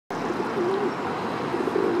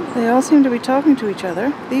They all seem to be talking to each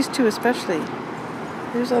other, these two especially.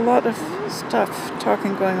 There's a lot of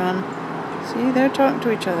talking going on. See, they're talking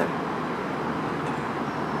to each other.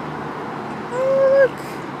 Oh, look!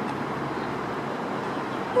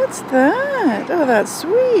 What's that? Oh, that's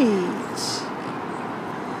sweet.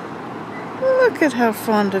 Look at how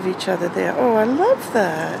fond of each other they are. Oh, I love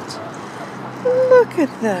that. Look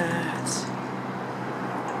at that.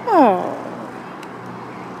 Oh.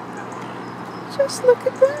 Just look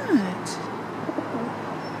at that.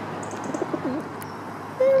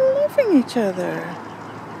 They're loving each other.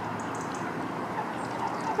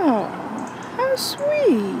 Oh, how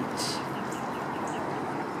sweet.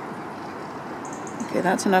 Okay,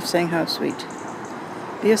 that's enough saying how sweet.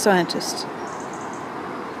 Be a scientist.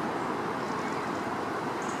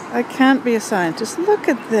 I can't be a scientist. Look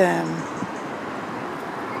at them.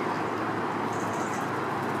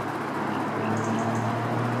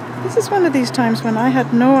 This is one of these times when I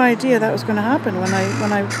had no idea that was going to happen when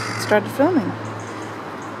I started filming.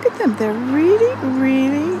 Look at them. They're really,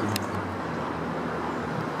 really...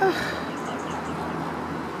 Oh.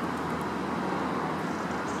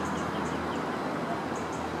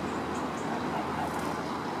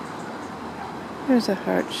 Here's a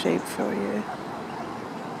heart shape for you.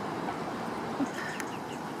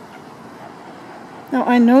 Now,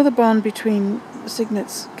 I know the bond between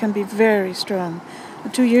cygnets can be very strong.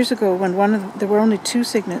 2 years ago, when there were only 2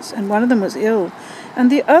 cygnets, and one of them was ill, and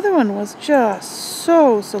the other one was just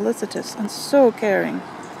so solicitous and so caring.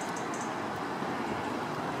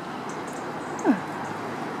 Oh,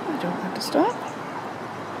 I don't want to stop.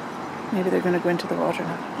 Maybe they're going to go into the water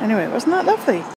now. Anyway, wasn't that lovely?